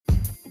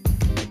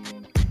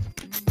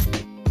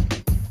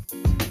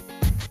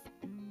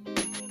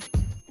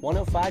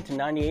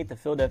105-98, the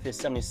Philadelphia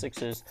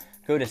 76ers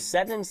go to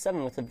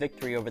 7-7 with a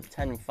victory over the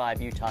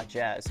 10-5 Utah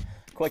Jazz.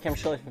 Coy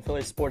Camiscioli from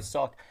Philly Sports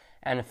Talk,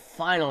 and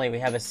finally we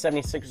have a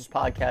 76ers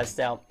podcast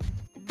out.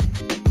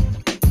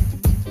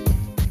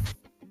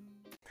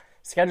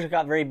 Schedule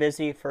got very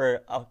busy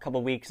for a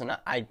couple weeks, and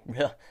I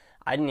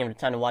didn't even have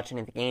time to watch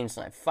any of the games,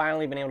 and I've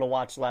finally been able to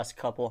watch the last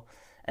couple,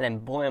 and then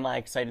boy am I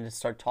excited to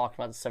start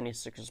talking about the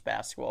 76ers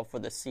basketball for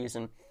this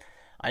season.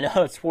 I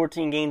know it's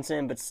 14 games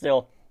in, but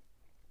still,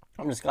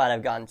 I'm just glad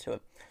I've gotten to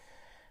it.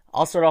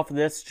 I'll start off with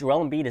this.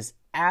 Joel Embiid is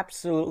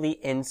absolutely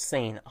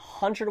insane.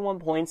 101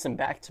 points in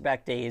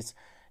back-to-back days.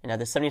 You know,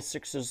 the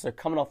 76ers, they're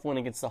coming off win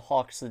against the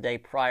Hawks the day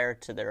prior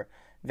to their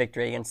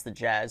victory against the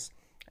Jazz.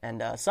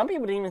 And some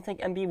people didn't even think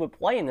Embiid would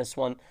play in this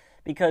one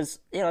because,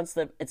 you know,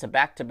 it's a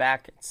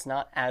back-to-back. It's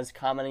not as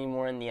common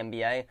anymore in the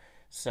NBA.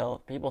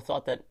 So people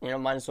thought that, you know,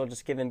 might as well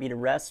just give Embiid a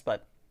rest.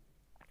 But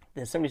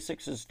the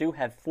 76ers do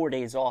have 4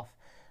 days off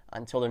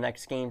until their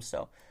next game.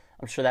 So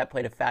I'm sure that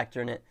played a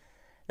factor in it.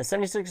 The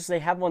 76ers, they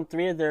have won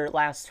 3 of their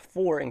last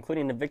 4,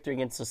 including the victory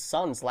against the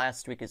Suns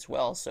last week as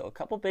well. So a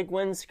couple big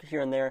wins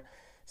here and there.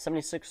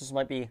 76ers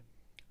might be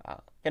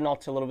getting off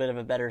to a little bit of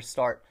a better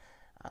start.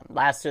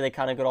 Last year, they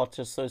kind of got off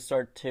to a slow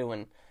start, too,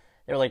 and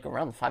they were like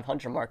around the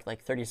 500 mark,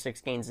 like 36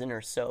 games in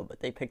or so, but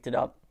they picked it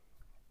up.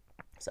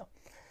 So,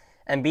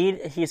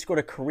 Embiid, he scored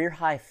a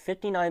career-high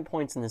 59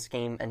 points in this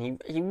game, and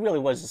he really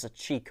was just a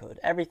cheat code.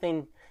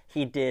 Everything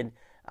he did,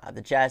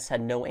 the Jazz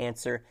had no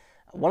answer.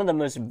 One of the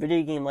most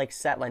video game-like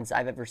stat lines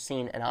I've ever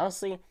seen, and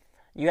honestly,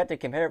 you have to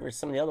compare it with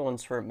some of the other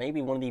ones for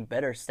maybe one of the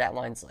better stat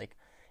lines, like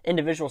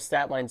individual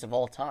stat lines of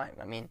all time.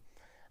 I mean,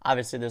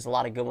 obviously there's a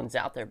lot of good ones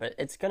out there, but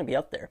it's going to be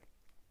up there.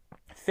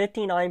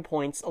 59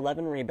 points,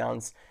 11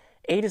 rebounds,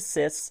 8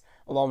 assists,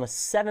 along with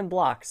 7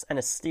 blocks and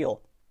a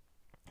steal.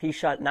 He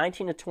shot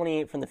 19 of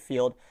 28 from the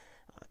field,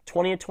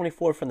 20 of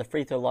 24 from the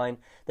free throw line.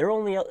 There were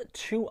only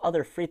 2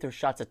 other free throw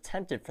shots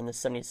attempted from the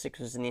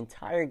 76ers in the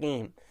entire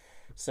game.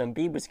 So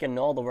Embiid was getting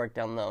all the work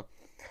down low.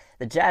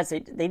 The Jazz,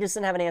 they just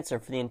didn't have an answer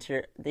for the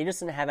interior. They just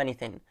didn't have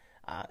anything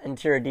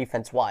interior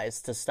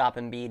defense-wise to stop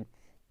Embiid.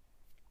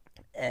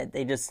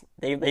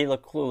 They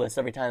looked clueless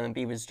every time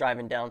Embiid was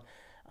driving down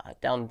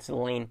to the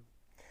lane.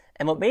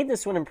 And what made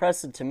this one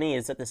impressive to me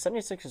is that the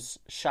 76ers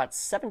shot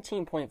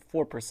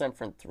 17.4%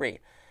 from 3,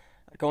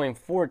 going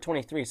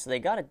 4-23, so they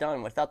got it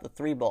done without the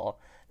 3 ball.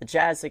 The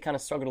Jazz, they kind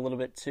of struggled a little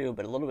bit too,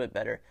 but a little bit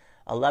better.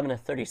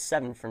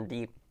 11-37 from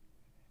deep.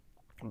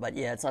 But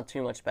yeah, it's not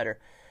too much better.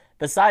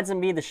 Besides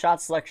Embiid, the shot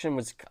selection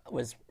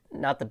was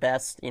not the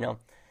best. You know,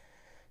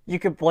 you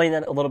could blame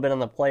that a little bit on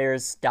the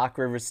players, Doc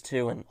Rivers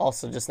too, and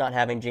also just not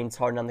having James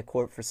Harden on the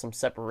court for some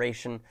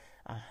separation.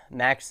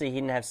 Maxey, he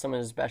didn't have some of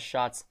his best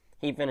shots.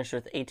 He finished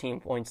with 18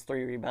 points,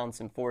 3 rebounds,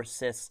 and 4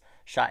 assists.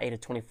 Shot 8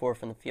 of 24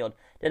 from the field.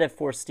 Did have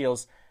 4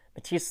 steals.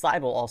 Matisse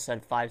Thybulle also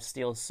had 5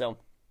 steals. So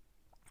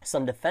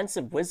some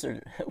defensive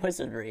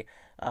wizardry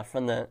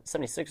from the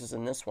 76ers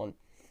in this one.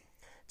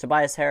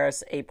 Tobias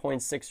Harris, 8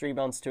 points, 6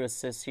 rebounds, 2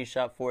 assists. He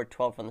shot 4 of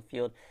 12 from the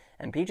field.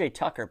 And P.J.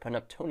 Tucker putting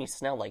up Tony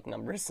Snell-like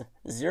numbers.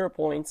 0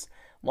 points,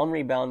 1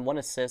 rebound, 1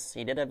 assist.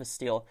 He did have a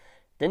steal.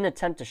 Didn't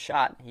attempt a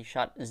shot. He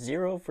shot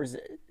 0 for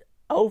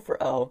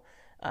 0,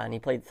 and he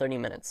played 30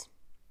 minutes.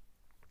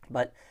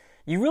 But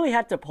you really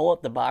had to pull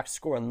up the box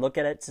score and look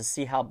at it to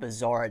see how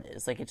bizarre it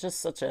is. Like, it's just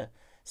such a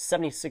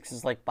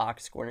 76ers-like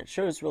box score, and it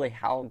shows really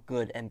how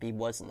good Embiid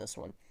was in this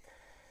one.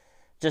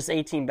 Just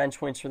 18 bench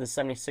points for the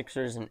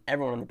 76ers, and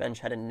everyone on the bench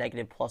had a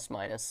negative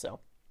plus-minus,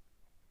 so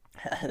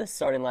the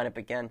starting lineup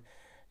again,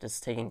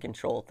 just taking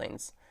control of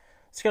things.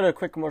 Let's go to a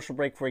quick commercial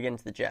break before we get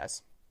into the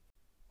Jazz.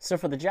 So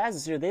for the Jazz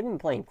this year, they've been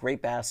playing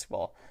great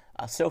basketball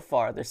so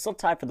far. They're still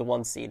tied for the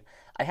 1 seed.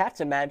 I have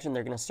to imagine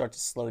they're going to start to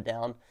slow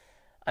down.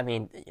 I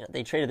mean, you know,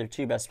 they traded their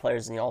 2 best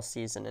players in the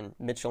offseason, in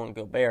Mitchell and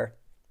Gobert.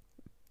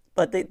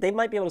 But they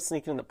might be able to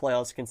sneak into the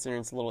playoffs,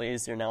 considering it's a little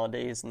easier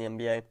nowadays in the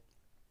NBA.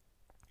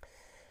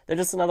 They're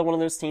just another one of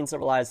those teams that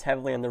relies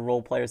heavily on their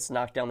role players to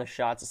knock down the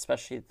shots,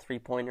 especially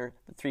the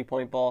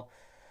three-point ball.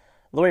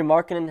 Lauri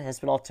Markkanen has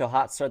been off to a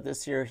hot start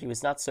this year. He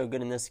was not so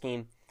good in this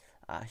game.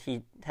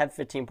 He had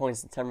 15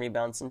 points and 10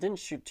 rebounds and didn't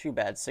shoot too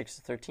bad, 6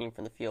 of 13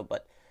 from the field,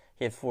 but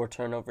he had 4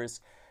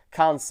 turnovers.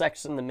 Colin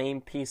Sexton, the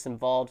main piece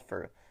involved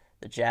for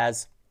the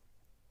Jazz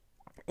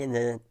in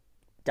the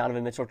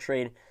Donovan Mitchell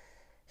trade.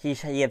 He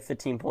had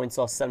 15 points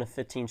off 7 of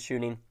 15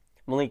 shooting.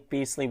 Malik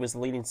Beasley was the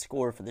leading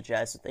scorer for the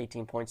Jazz with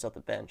 18 points off the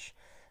bench.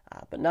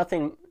 But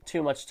nothing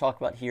too much to talk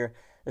about here.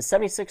 The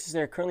 76ers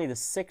are currently the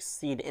 6th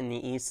seed in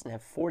the East and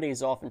have 4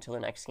 days off until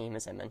their next game,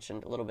 as I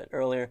mentioned a little bit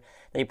earlier.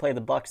 They play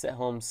the Bucks at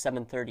home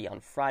 7:30 on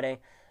Friday,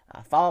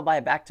 followed by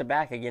a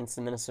back-to-back against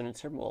the Minnesota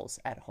Timberwolves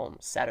at home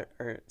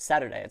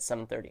Saturday at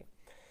 7:30.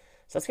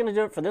 So that's going to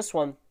do it for this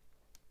one.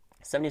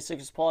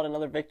 76ers pull out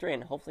another victory,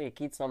 and hopefully it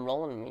keeps on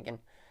rolling, and we can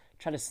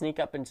try to sneak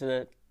up into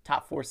the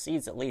top 4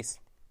 seeds at least.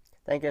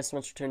 Thank you guys so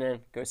much for tuning in.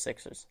 Go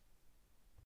Sixers.